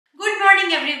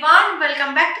morning everyone,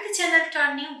 welcome back to the channel to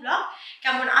our new vlog.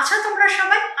 কেমন আছো তোমরা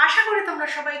সবাই? আশা করি তোমরা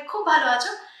সবাই খুব ভালো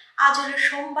আছো। আজ হলো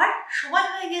সোমবার, সময়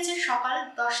হয়ে গেছে সকাল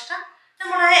 10টা,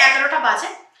 মনে হয় 11টা বাজে।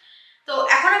 তো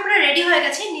এখন আমরা রেডি হয়ে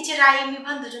গেছি, নিচে রাই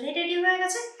মিভান দুজনেই রেডি হয়ে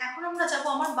গেছে। এখন আমরা যাব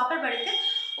আমার বাপের বাড়িতে,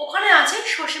 ওখানে আছে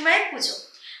ষষ্ঠী মায়ের পুজো।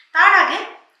 তার আগে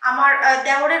আমার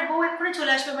দেওরের বউ এক্ষুনি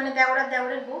চলে আসবে, মানে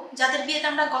দেওরের বউ যাদের বিয়েতে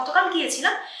আমরা গতকাল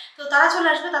গিয়েছিলাম, তো তারা চলে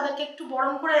আসবে। তাদেরকে একটু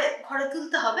বরণ করে ঘরে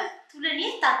তুলতে হবে, তুলে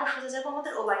নিয়ে তারপর সোজা যাবো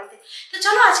আমাদের ও বাড়িতে। তো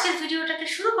চলো আজকের ভিডিওটাকে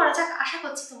শুরু করা যাক, আশা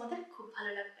করছি তোমাদের খুব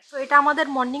ভালো লাগবে। তো এটা আমাদের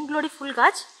মর্নিং গ্লোরি ফুল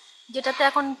গাছ, যেটাতে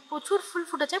এখন প্রচুর ফুল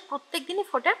ফুটেছে, প্রত্যেক দিনই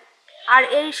ফোটে। আর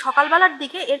এই সকালবেলার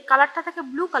দিকে এর কালারটা থাকে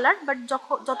ব্লু কালার, বাট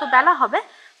যত বেলা হবে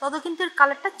তত কিন্তু এর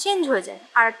কালারটা চেঞ্জ হয়ে যায়,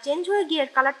 আর চেঞ্জ হয়ে গিয়ে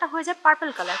এর কালারটা হয়ে যায় পার্পল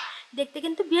কালার। দেখতে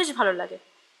কিন্তু বেশ ভালো লাগে।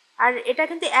 আর এটা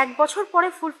কিন্তু 1 বছর পরে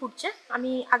ফুল ফুটছে।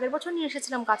 আমি আগের বছর নিয়ে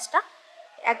এসেছিলাম গাছটা,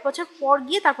 1 বছর পর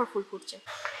গিয়ে তারপর ফুল ফুটছে।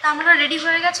 তা আমরা রেডি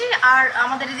হয়ে গেছি, আর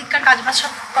আমাদের এদিককার কাজবাজ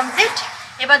সব কমপ্লিট।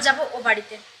 এবার যাব ও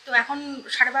বাড়িতে। তো এখন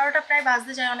 12:30 প্রায়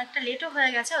বাজতে যায়, অনেকটা লেটও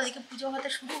হয়ে গেছে, ওদিকে পুজো হতে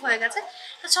শুরু হয়ে গেছে।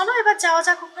 তো চলো এবার যাওয়া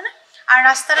যাক ওখানে। আর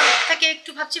রাস্তার থেকে একটু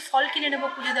ভাবছি ফল কিনে নেবো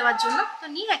পুজো দেওয়ার জন্য, তো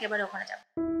নিয়ে একেবারে ওখানে যাবো।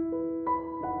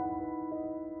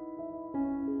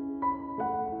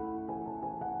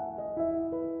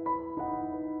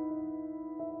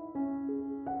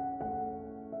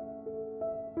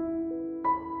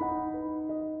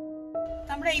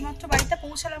 আমরা এইমাত্র বাড়িতে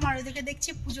পৌঁছালাম, আর ওইদিকে দেখছি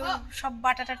পুজো সব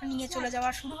বাটা টাটা নিয়ে চলে যাওয়া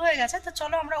শুরু হয়ে গেছে। তো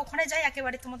চলো আমরা ওখানে যাই,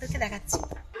 একেবারে তোমাদেরকে দেখাচ্ছি।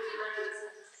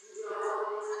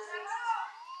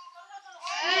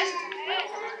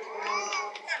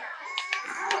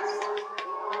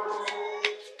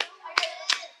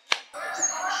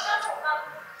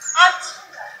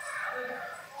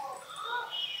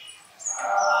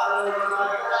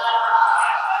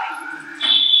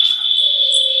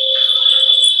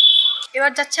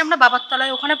 এবার যাচ্ছি আমরা বাবার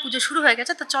তলায়, ওখানে পুজো শুরু হয়ে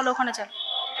গেছে। তো চলো ওখানে চলো।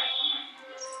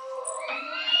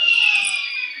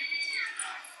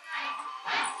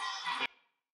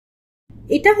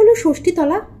 এটা হলো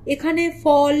ষষ্ঠীতলা। এখানে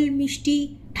ফল মিষ্টি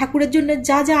ঠাকুরের জন্য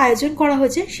যা যা আয়োজন করা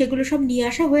হয়েছে সেগুলো সব নিয়ে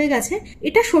আসা হয়ে গেছে।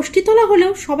 এটা ষষ্ঠীতলা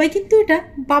হলেও সবাই কিন্তু এটা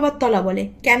বাবার তলা বলে।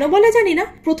 কেন বলে জানি না।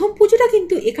 প্রথম পুজোটা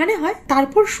কিন্তু এখানে হয়,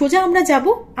 তারপর সোজা আমরা যাব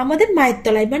আমাদের মায়ের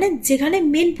তলায়, মানে যেখানে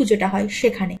মেন পুজোটা হয়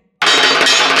সেখানে।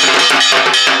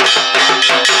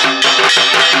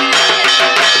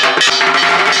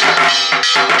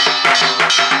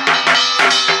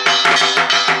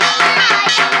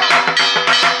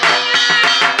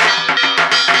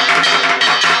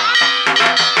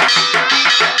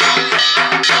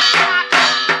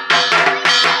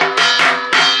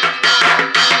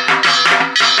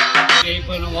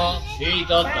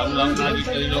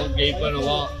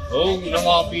 ओम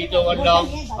नमो पीतवर्णम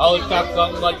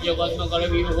औताकं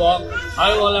वज्रवन्मकरविभवं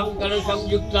हरवलंकर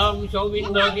संयुक्तं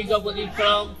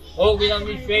सौमिन्द्रदिगपतित्रं ओम इदं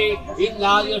विश्वे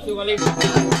इंद्राय सुबले।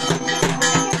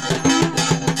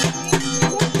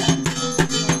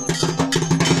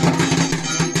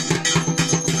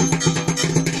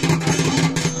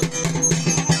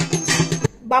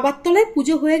 বাবার তলায়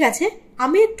পুজো হয়ে গেছে,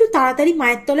 আমি একটু তাড়াতাড়ি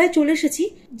মায়ের তলায় চলে এসেছি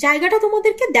জায়গাটা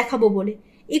তোমাদেরকে দেখাবো বলে।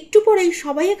 একটু পরেই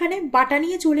সবাই এখানে বাটা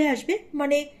নিয়ে চলে আসবে,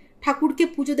 মানে ঠাকুরকে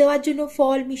পুজো দেওয়ার জন্য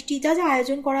ফল মিষ্টি যা যা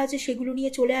আয়োজন করা আছে সেগুলো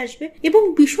নিয়ে চলে আসবে, এবং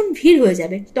ভীষণ ভিড় হয়ে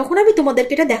যাবে। তখন আমি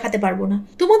তোমাদেরকে এটা দেখাতে পারবো না।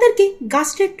 তোমাদেরকে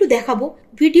গাছটা একটু দেখাবো,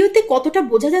 ভিডিওতে কতটা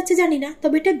বোঝা যাচ্ছে জানি না,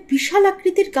 তবে এটা বিশাল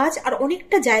আকৃতির গাছ আর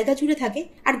অনেকটা জায়গা জুড়ে থাকে,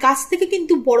 আর গাছ থেকে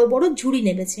কিন্তু বড় বড় ঝুড়ি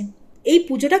নেমেছে। এই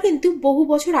পুজোটা কিন্তু বহু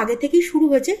বছর আগে থেকেই শুরু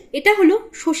হয়েছে। এটা হলো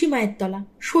শশী মায়ের তলা।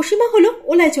 শশী মা হলো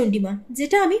ওলাই চণ্ডীমা,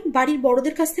 যেটা আমি বাড়ির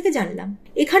বড়দের কাছ থেকে জানলাম।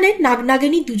 এখানে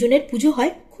নাগনাগিনী দুজনের পুজো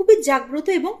হয়, খুবই জাগ্রত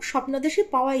এবং স্বপ্নদেশে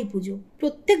পাওয়া এই পুজো।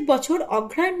 প্রত্যেক বছর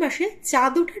অগ্রহায়ণ মাসে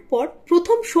চাঁদ ওঠার পর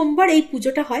প্রথম সোমবার এই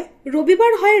পুজোটা হয়।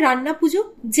 রবিবার হয় রান্না পুজো,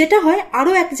 যেটা হয়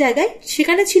আরো এক জায়গায়।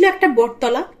 সেখানে ছিল একটা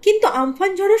বটতলা, কিন্তু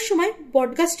আমফান ঝড়ের সময়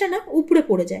বটগাছটা না উপড়ে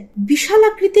পড়ে যায়। বিশাল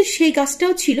আকৃতির সেই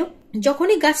গাছটাও ছিল।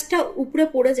 যখনই গাছটা উপরে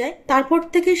পড়ে যায় তারপর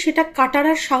থেকে সেটা কাটার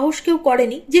আর সাহস কেউ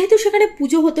করেনি, যেহেতু সেখানে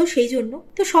পুজো হতো সেই জন্য।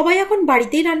 তো সবাই এখন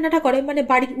বাড়িতেই রান্নাটা করে, মানে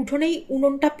বাড়ির উঠোনেই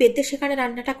উনুনটা পেতে সেখানে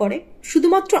রান্নাটা করে।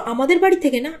 শুধুমাত্র আমাদের বাড়ি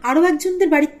থেকে না, আরো একজনদের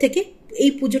বাড়ির থেকে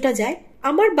এই পুজোটা যায়।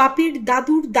 আমার বাপের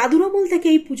দাদুর আমল থেকে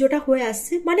এই পুজোটা হয়ে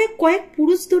আসছে, মানে কয়েক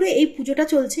পুরুষ ধরে এই পুজোটা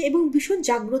চলছে, এবং ভীষণ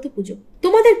জাগ্রত পুজো।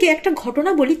 তোমাদেরকে একটা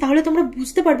ঘটনা বলি, তাহলে তোমরা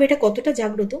বুঝতে পারবে এটা কতটা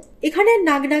জাগ্রত। এখানে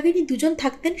নাগনাগিনী দুজন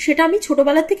থাকতেন, সেটা আমি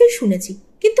ছোটবেলা থেকেই শুনেছি,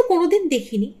 কিন্তু কোনোদিন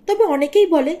দেখিনি। তবে অনেকেই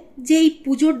বলে যে এই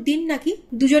পুজোর দিন নাকি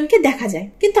দুজনকে দেখা যায়,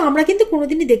 কিন্তু আমরা কিন্তু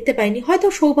কোনোদিনই দেখতে পাইনি, হয়তো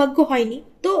সৌভাগ্য হয়নি।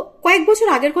 তো কয়েক বছর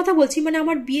আগের কথা বলছি, মানে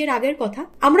আমার বিয়ের আগের কথা।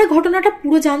 আমরা ঘটনাটা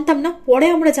পুরো জানতাম না, পরে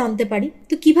আমরা জানতে পারি।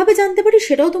 তো কিভাবে জানতে পারি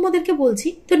সেটাও তোমাদেরকে বলছি।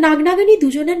 তো নাগনাগিনী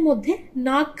দুজনের মধ্যে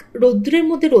নাগ রোদ্দুরের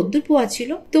মধ্যে রোদ্দুর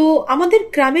পোয়াচ্ছিল। তো আমাদের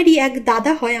গ্রামেরই এক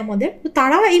দাদা হয় আমাদের, তো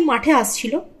তারা এই মাঠে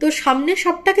আসছিল। তো সামনে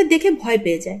সাপটাকে দেখে ভয়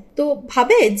পেয়ে যায়। তো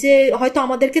ভাবে যে হয়তো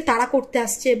আমাদেরকে তাড়া করতে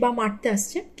আসছে বা মারতে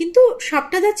আসছে, কিন্তু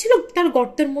সাপটা যাচ্ছিল তার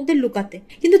গর্তের মধ্যে লুকাতে।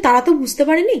 কিন্তু তারা তো বুঝতে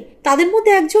পারেনি। তাদের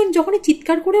মধ্যে একজন যখনই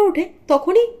চিৎকার করে ওঠে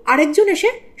তখনই আরেকজন এসে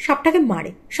সাপটাকে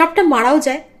মারে। সাপটা মারাও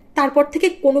যায়। তারপর থেকে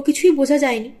কোনো কিছুই বোঝা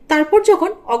যায়নি। তারপর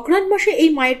যখন অঘ্রাণ মাসে এই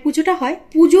মায়ের পুজোটা হয়,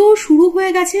 পুজো শুরু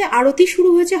হয়ে গেছে, আরতি শুরু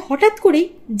হয়েছে, হঠাৎ করেই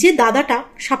যে দাদাটা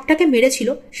সাপটাকে মেরেছিল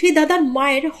সেই দাদার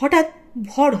মায়ের হঠাৎ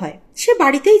ভর হয়। সে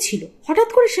বাড়িতেই ছিল, হঠাৎ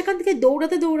করে সেখান থেকে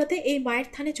দৌড়াতে দৌড়াতে এই মায়ের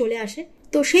থানে চলে আসে।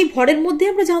 তো সেই ভরের মধ্যে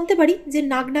আমরা জানতে পারি যে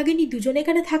নাগ নাগিনী দুজনে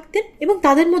এখানে থাকতেন এবং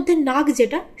তাদের মধ্যে নাগ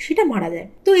যেটা সেটা মারা যায়।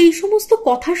 তো এই সমস্ত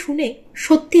কথা শুনে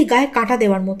সত্যি গায়ে কাটা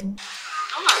দেওয়ার মতো।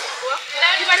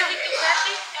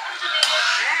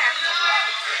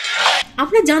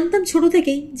 আমরা জানতাম ছোট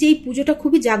থেকেই যে এই পুজোটা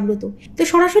খুবই জাগ্রত। তো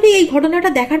সরাসরি এই ঘটনাটা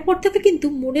দেখার পর থেকে কিন্তু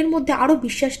মনের মধ্যে আরো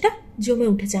বিশ্বাসটা জমে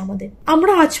উঠেছে আমাদের।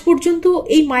 আমরা আজ পর্যন্ত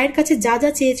এই মায়ের কাছে যা যা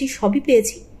চেয়েছি সবই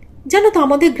পেয়েছি। জানো তো,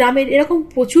 আমাদের গ্রামের এরকম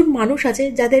প্রচুর মানুষ আছে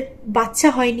যাদের বাচ্চা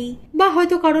হয়নি বা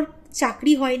হয়তো কারোর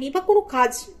চাকরি হয়নি বা কোনো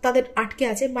কাজ তাদের আটকে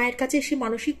আছে, মায়ের কাছে এসে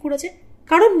মানসিক করেছে।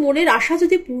 কারণ মনের আশা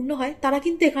যদি পূর্ণ হয় তারা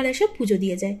কিন্তু এখানে এসে পুজো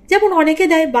দিয়ে যায়। যেমন অনেকে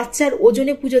দেয় বাচ্চার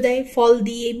ওজনে পুজো দেয়, ফল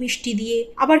দিয়ে, মিষ্টি দিয়ে,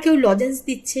 আবার কেউ লজেন্স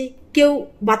দিচ্ছে, কেউ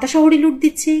বাতাসা হরিলুট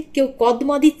দিচ্ছে, কেউ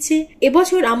কদমা দিচ্ছে।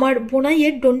 এবছর আমার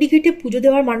বোনাইয়ের ডন্ডিঘেটে পুজো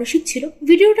দেওয়ার মানসিক ছিল।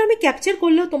 ভিডিওটা আমি ক্যাপচার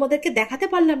করলেও তোমাদেরকে দেখাতে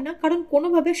পারলাম না, কারণ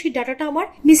কোনোভাবে সেই ডাটাটা আমার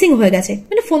মিসিং হয়ে গেছে,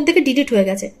 মানে ফোন থেকে ডিলিট হয়ে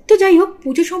গেছে। তো যাই হোক,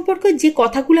 পুজো সম্পর্কে যে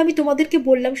কথাগুলো আমি তোমাদেরকে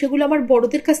বললাম সেগুলো আমার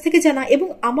বড়দের কাছ থেকে জানা এবং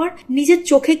আমার নিজের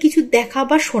চোখে কিছু দেখা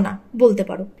বা শোনা বলতে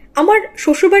পারো। আমার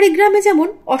শ্বশুরবাড়ির গ্রামে যেমন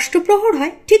অষ্টপ্রহর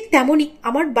হয়, ঠিক তেমনই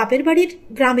আমার বাপের বাড়ির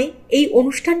গ্রামে এই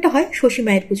অনুষ্ঠানটা হয় শশী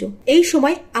মায়ের পুজো। এই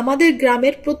সময় আমাদের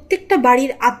গ্রামের প্রত্যেকটা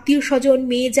বাড়ির আত্মীয় স্বজন,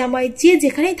 মেয়ে জামাই যে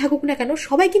যেখানেই থাকুক না কেন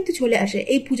সবাই কিন্তু চলে আসে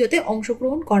এই পুজোতে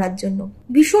অংশগ্রহণ করার জন্য।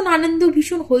 ভীষণ আনন্দ,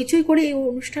 ভীষণ হইচই করে এই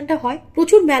অনুষ্ঠানটা হয়।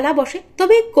 প্রচুর মেলা বসে।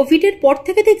 তবে কোভিড এর পর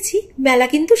থেকে দেখছি মেলা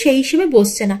কিন্তু সেই হিসেবে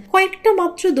বসছে না, কয়েকটা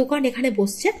মাত্র দোকান এখানে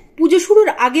বসছে। পুজো শুরুর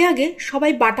আগে আগে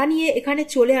সবাই বাটা নিয়ে এখানে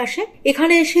চলে আসে,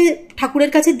 এখানে এসে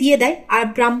ঠাকুরের কাছে দিয়ে দেয়। আর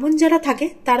ব্রাহ্মণ যারা থাকে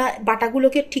তারা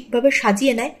বাটাগুলোকে ঠিকভাবে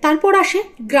সাজিয়ে নেয়। তারপর আসে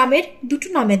গ্রামের দুটো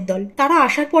নামের দল, তারা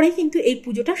আসার পরে কিন্তু এই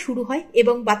পুজোটা শুরু হয়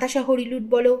এবং বাতাসা হরিলুট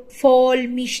বলো, ফল,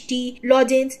 মিষ্টি,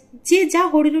 লজেন্স, যে যা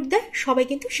হরিলুট দেয় সবাই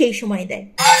কিন্তু সেই সময় দেয়।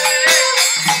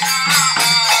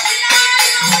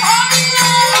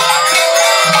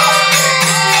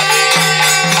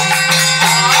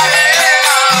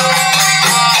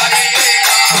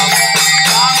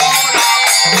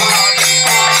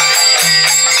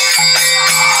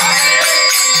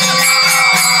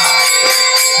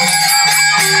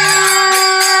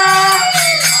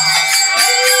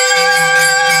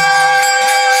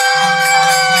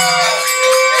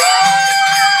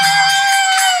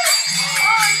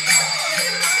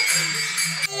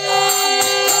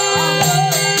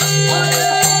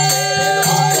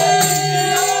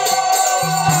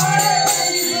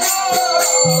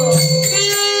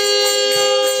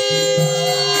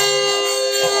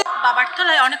 বাবার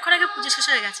তলায় অনেকক্ষণ আগে পুজো শেষ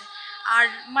হয়ে গেছে, আর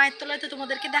মায়ের তলায় তো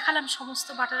তোমাদেরকে দেখালাম সমস্ত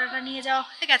বাটাটা নিয়ে যাওয়া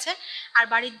হয়ে গেছে। আর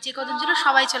বাড়ির যে কজন ছিল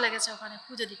সবাই চলে গেছে ওখানে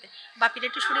পুজো দিতে। বাপির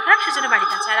একটু শরীর খারাপ, সেজন্য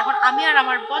বাড়িতে আছে। আর এখন আমি আর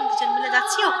আমার বর দুজন মিলে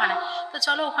যাচ্ছি ওখানে। তো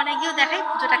চলো ওখানে গিয়েও দেখাই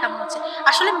পুজোটা কেমন হচ্ছে।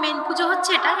 আসলে মেন পুজো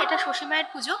হচ্ছে এটা শশী মায়ের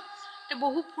পুজো। এটা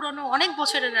বহু পুরনো, অনেক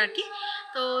বছরের আর কি।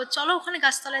 তো চলো ওখানে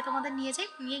গাছতলায় তোমাদের নিয়ে যাই,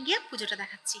 নিয়ে গিয়ে পুজোটা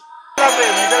দেখাচ্ছি।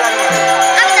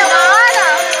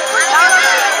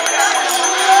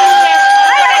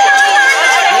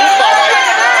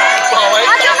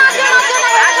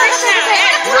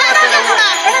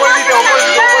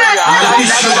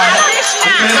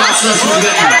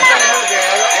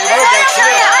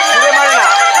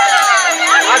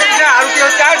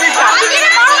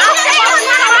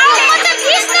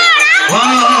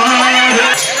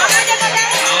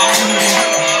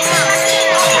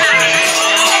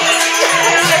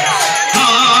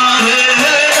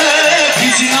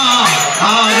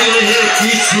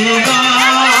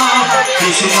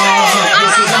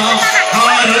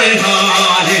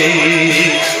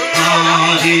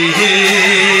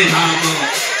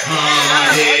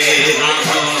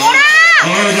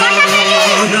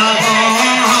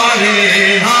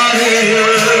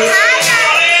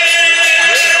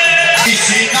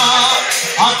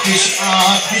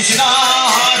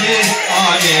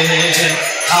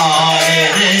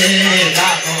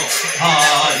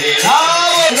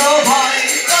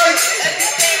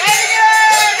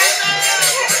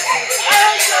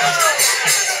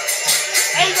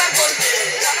 Hey,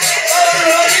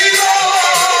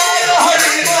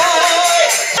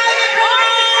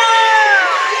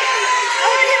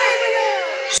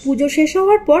 পুজো শেষ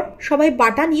হওয়ার পর সবাই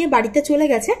বাটা নিয়ে বাড়িতে চলে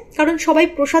গেছে, কারণ সবাই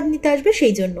প্রসাদ নিতে আসবে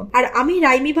সেই জন্য। আর আমি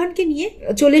রাইমিভানকে নিয়ে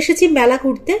চলে এসেছি মেলা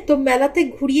ঘুরতে। তো মেলাতে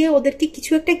ঘুরিয়ে ওদেরকে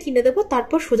কিছু একটা কিনে দেবো,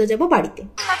 তারপর সোজা যাবো বাড়িতে।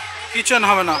 কিচেন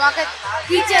হবে না,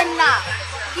 কিচেন না,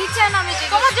 কিচেন আমি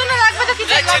তোমার জন্য লাগবে তো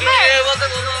কিচেন লাগবে।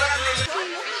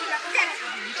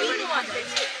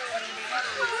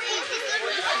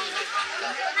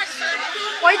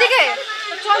 ওইদিকে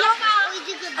চলো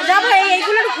যাবো,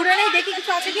 এইগুলো ঘুরে নেই, দেখি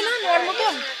কিছু আছে কিনা নেওয়ার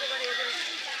মতন।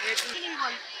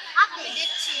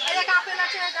 আপেল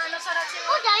আছে, ডাইনোসর আছে,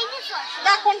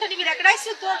 দেখ কোনটা নিবি, দেখ রাইস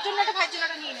তোর জন্য একটা, ভাইয়ের জন্য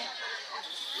একটা নিয়ে নে।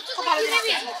 খুব ভালো জিনিস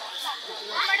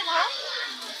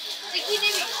কি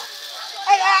নিবি?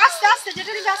 আস্তে আস্তে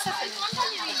যেটা নিবি আস্তে আস্তে।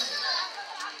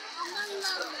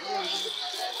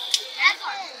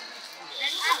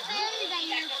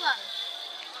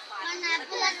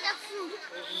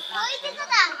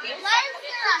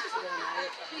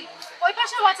 ওই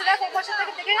পাশেও আছে, দেখ ওই পাশে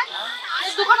থেকে দেখে না,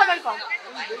 দুখানা বের কর।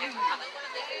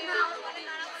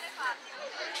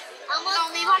 আমার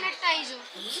মিভানেরটা এই যে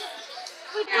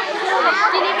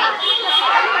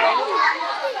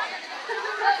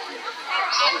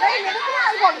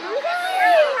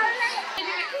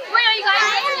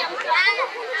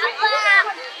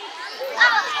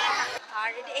আর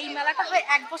এই মেলাটা হয়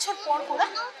 1 বছর পর করে,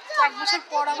 তো 1 বছর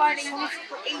পর আবার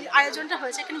এই আয়োজনটা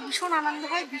হয়েছে। এখানে ভীষণ আনন্দ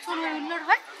হয়, ভীষণ হুল্লোড়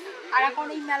হয়। আর এখন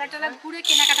এই মেলাটা ঘুরে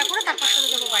কেনাকাটা করে তারপর চলে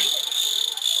যাবো বাড়িতে।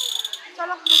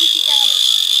 চলো দেখি কি কেনা যায়।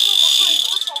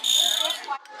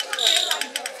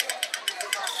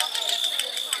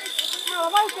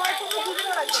 আমার জয় তো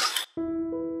বুঝতে লাগবে।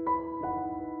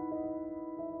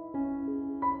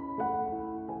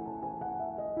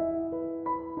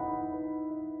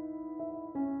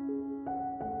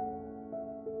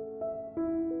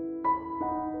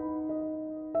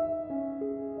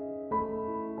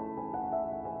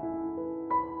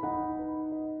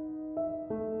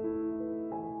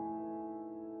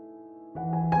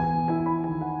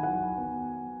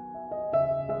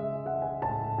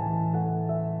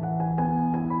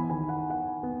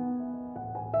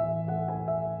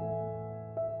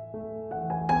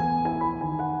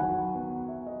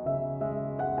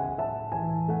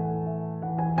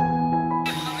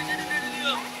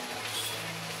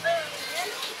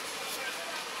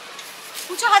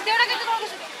 पूछो हाथ दे रहा है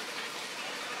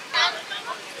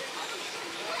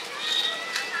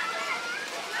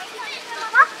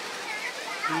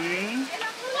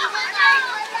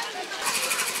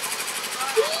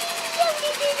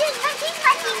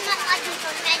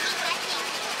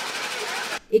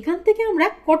এখান থেকে আমরা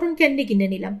কটন ক্যান্ডি কিনে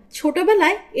নিলাম।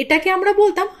 ছোটবেলায় এটাকে আমরা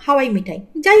বলতাম হাওয়াই মিঠাই।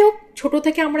 যাই হোক, ছোট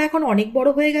থেকে আমরা এখন অনেক বড়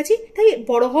হয়ে গেছি, তাই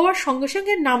বড় হওয়ার সঙ্গে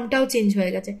সঙ্গে নামটাও চেঞ্জ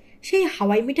হয়ে গেছে। সেই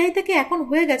হাওয়াই মিঠাই থেকে এখন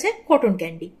হয়ে গেছে কটন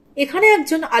ক্যান্ডি। এখানে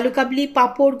একজন আলু কাবলি,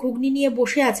 পাঁপড়, ঘুগনি নিয়ে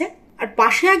বসে আছে, আর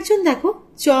পাশে একজন দেখো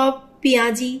চপ,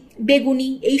 পেঁয়াজি, বেগুনি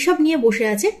এইসব নিয়ে বসে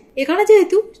আছে। এখানে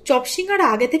যেহেতু চপ সিঙ্গারা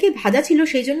আগে থেকে ভাজা ছিল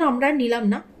সেই জন্য আমরা নিলাম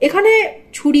না। এখানে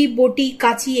ছুরি, বটি,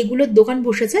 কাঁচি এগুলোর দোকান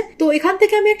বসেছে, তো এখান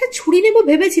থেকে আমি একটা ছুরি নেব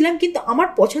ভেবেছিলাম, কিন্তু আমার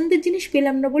পছন্দের জিনিস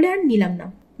পেলাম না বলে আর নিলাম না।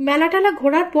 মেলা টালা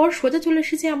ঘোরার পর সোজা চলে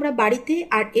এসেছে আমরা বাড়িতে।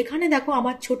 আর এখানে দেখো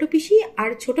আমার ছোট পিসি আর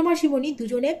ছোট মাসিমণি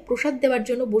দুজনে প্রসাদ দেওয়ার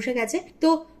জন্য বসে গেছে। তো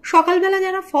সকালবেলা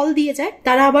যারা ফল দিয়ে যায়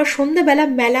তারা আবার সন্ধ্যাবেলা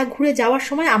মেলা ঘুরে যাওয়ার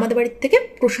সময় আমাদের বাড়ির থেকে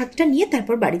প্রসাদটা নিয়ে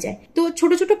তারপর বাড়ি যায়। তো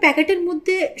ছোট ছোট প্যাকেটের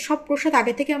মধ্যে সব প্রসাদ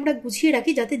আগে থেকে আমরা গুছিয়ে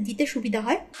রাখি যাতে দিতে সুবিধা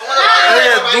হয়।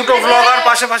 দুটো ব্লগার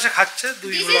পাশে পাশে খাচ্ছে,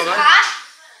 দুই blogger.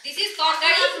 This is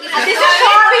tokari, this is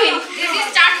soybean, this is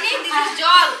chutney, this is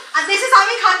jol, and this is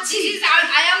ami khachi. This is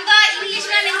I am the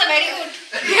Englishman in the very good.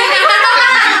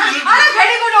 Are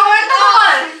very good woman to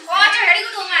all. Oh, it's very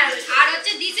good woman. আর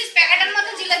হচ্ছে this is packet এর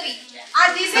মধ্যে জিলাপি. আর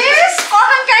this is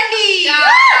cotton candy.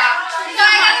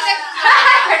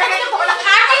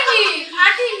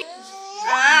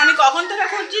 আমি কখন থেকে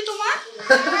খুঁজছি তোমার?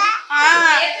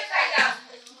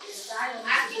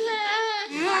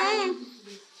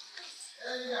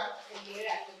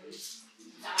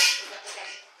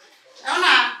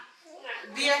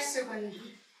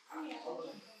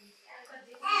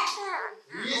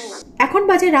 এখন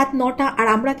বাজে রাত 9টা, আর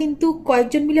আমরা কিন্তু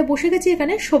কয়েকজন মিলে বসে গেছি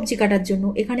এখানে সবজি কাটার জন্য।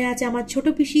 এখানে আছে আমার ছোট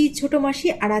পিসি, ছোট মাসি,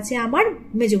 আর আছে আমার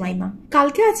মেজো মাইমা।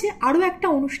 কালকে আছে আরো একটা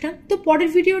অনুষ্ঠান, তো পরের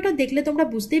ভিডিওটা দেখলে তোমরা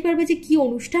বুঝতেই পারবে যে কি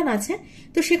অনুষ্ঠান আছে।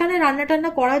 তো সেখানে রান্না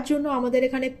টান্না করার জন্য আমাদের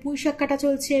এখানে পুঁই শাক কাটা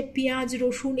চলছে, পেঁয়াজ,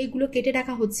 রসুন এগুলো কেটে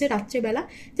রাখা হচ্ছে রাত্রেবেলা,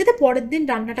 যাতে পরের দিন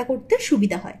রান্নাটা করতে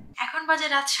সুবিধা হয়। এখন বাজে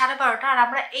রাত 12:30 আর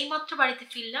আমরা এইমাত্র বাড়িতে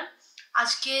ফিরলাম।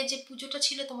 আজকে যে পুজোটা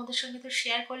ছিল তোমাদের সঙ্গে তো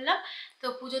শেয়ার করলাম, তো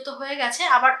পুজো তো হয়ে গেছে,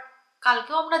 আবার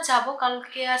কালকেও আমরা যাব।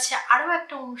 কালকে আছে আরো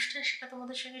একটা অনুষ্ঠান, সেটা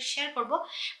তোমাদের সঙ্গে শেয়ার করব।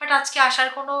 বাট আজকে আসার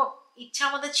কোনো ইচ্ছা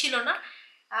আমাদের ছিল না,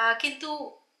 কিন্তু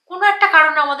কোনো একটা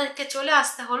কারণে আমাদেরকে চলে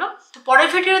আসতে হলো। তো পরের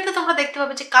ভিডিওতে তোমরা দেখতে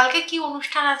পাবে যে কালকে কি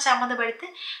অনুষ্ঠান আছে আমাদের বাড়িতে।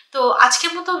 তো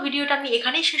আজকের মতো ভিডিওটা আমি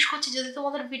এখানেই শেষ করছি। যদি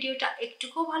তোমাদের ভিডিওটা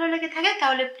একটুকুও ভালো লেগে থাকে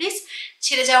তাহলে প্লিজ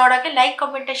ছেড়ে যাওয়ার আগে লাইক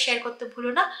কমেন্ট আর শেয়ার করতে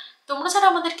ভুলো না। তোমরা যারা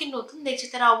আমাদেরকে নতুন দেখছো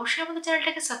তারা অবশ্যই আমাদের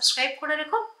চ্যানেলটাকে সাবস্ক্রাইব করে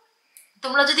রেখো।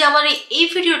 তোমরা যদি আমার এই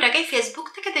ভিডিওটাকে ফেসবুক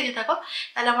থেকে দেখে থাকো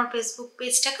তাহলে আমার ফেসবুক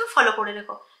পেজটাকে ফলো করে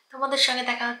রেখো। তোমাদের সঙ্গে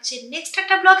দেখা হচ্ছে নেক্সট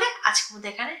একটা ব্লগে। আজকের মধ্যে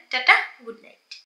এখানে টাটা, গুড নাইট।